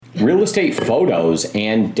real estate photos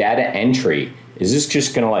and data entry. Is this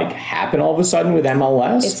just going to like happen all of a sudden with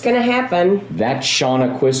MLS? It's going to happen. That's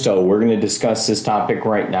Shana Acquisto. We're going to discuss this topic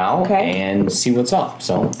right now and see what's up.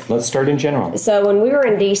 So let's start in general. So when we were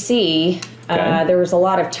in D.C., there was a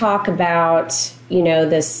lot of talk about,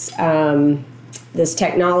 this this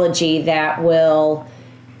technology that will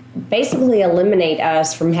basically eliminate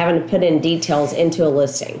us from having to put in details into a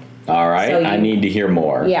listing. All right, so I need to hear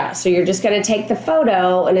more. Yeah, so you're just going to take the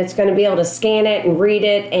photo, and it's going to be able to scan it and read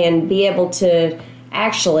it and be able to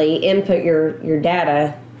actually input your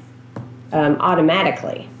data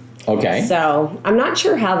automatically. Okay. So I'm not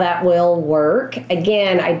sure how that will work.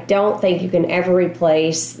 Again, I don't think you can ever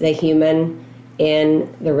replace the human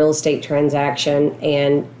in the real estate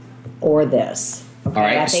transaction or this. Okay? All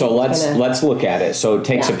right, so let's look at it. So it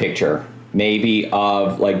takes a picture, maybe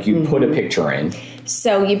of like you put a picture in.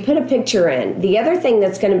 So you put a picture in. The other thing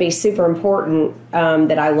that's going to be super important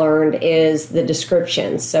that I learned is the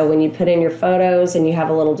description. So when you put in your photos and you have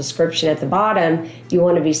a little description at the bottom, you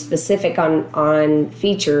want to be specific on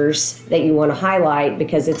features that you want to highlight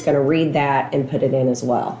because it's going to read that and put it in as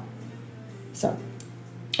well. So.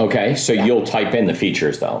 Okay, so you'll type in the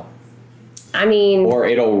features though. I mean, or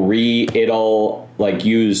it'll like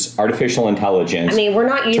use artificial intelligence. I mean, we're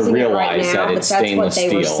not using it right now, that but that's what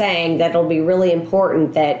they were saying, that it'll be really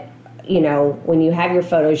important that, when you have your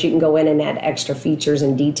photos, you can go in and add extra features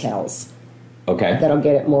and details. Okay. That'll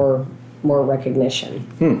get it more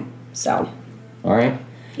recognition. So. All right.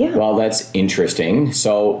 Yeah. Well, that's interesting.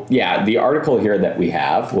 So, yeah, the article here that we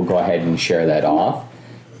have, we'll go ahead and share that off.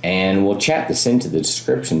 And we'll chat this into the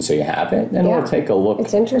description so you have it. Then we'll take a look.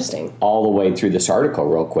 It's interesting. All the way through this article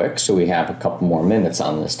real quick so we have a couple more minutes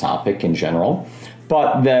on this topic in general.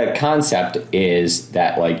 But the concept is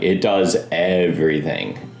that like it does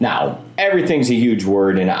everything. Now, everything's a huge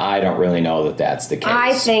word and I don't really know that that's the case.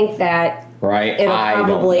 I think that right? It'll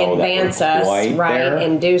probably advance us, right, there.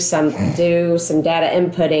 and do some data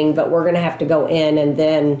inputting, but we're going to have to go in and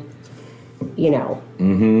then,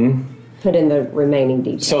 put in the remaining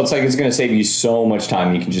details. So it's like it's going to save you so much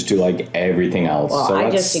time. You can just do like everything else. Well, so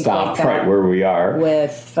let's stop right where we are.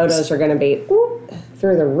 With photos are going to be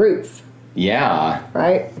through the roof. Yeah.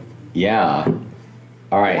 Right? Yeah.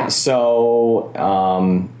 All right. Yeah.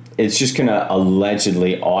 So it's just going to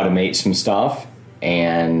allegedly automate some stuff,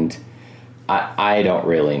 and I don't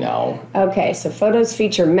really know. Okay. So photos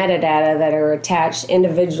feature metadata that are attached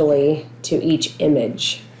individually to each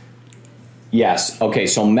image. Yes. Okay.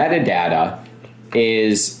 So metadata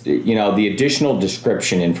is, the additional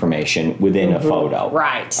description information within a photo.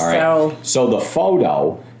 Right. All right. So the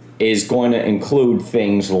photo is going to include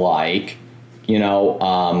things like,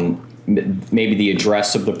 maybe the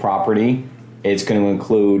address of the property. It's going to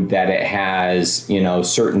include that it has,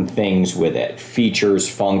 certain things with it, features,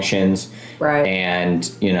 functions. Right.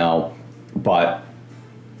 And, but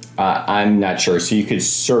I'm not sure. So you could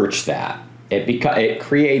search that. It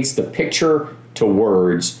creates the picture to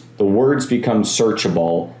words. The words become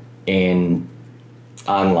searchable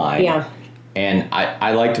online. Yeah. And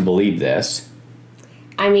I like to believe this.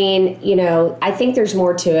 I mean, I think there's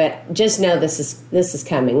more to it. Just know this is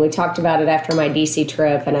coming. We talked about it after my DC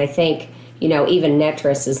trip, and I think, even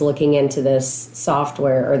Netris is looking into this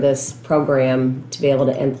software or this program to be able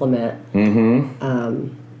to implement.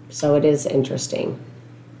 So it is interesting.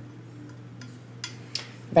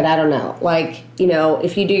 But I don't know. Like,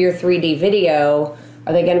 if you do your 3D video,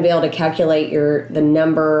 are they going to be able to calculate the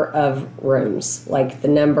number of rooms, like the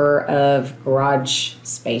number of garage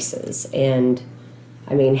spaces? And,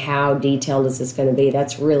 I mean, how detailed is this going to be?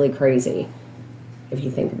 That's really crazy if you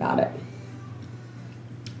think about it.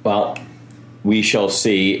 Well, we shall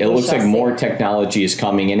see. It looks like more technology is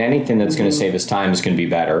coming, and anything that's going to save us time is going to be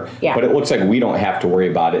better. Yeah. But it looks like we don't have to worry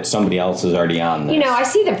about it. Somebody else is already on this. I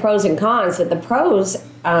see the pros and cons. But the pros,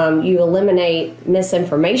 you eliminate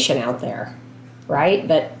misinformation out there, right?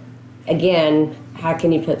 But again, how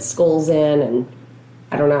can you put schools in? And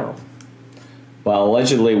I don't know. Well,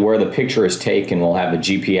 allegedly, where the picture is taken will have the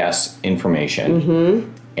GPS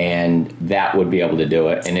information. And that would be able to do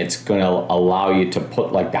it, and it's going to allow you to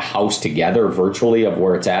put like the house together virtually of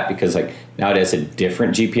where it's at, because like now it has a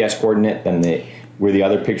different GPS coordinate than where the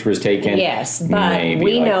other picture was taken. Yes, but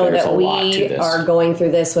we know that we are going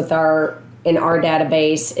through this with our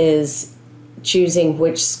database is choosing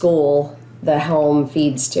which school the home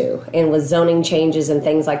feeds to, and with zoning changes and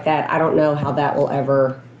things like that, I don't know how that will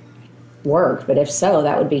ever work, but if so,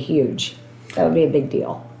 that would be huge. That would be a big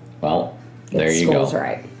deal. Well, there you go.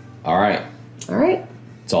 Right. All right. All right.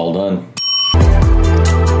 It's all done.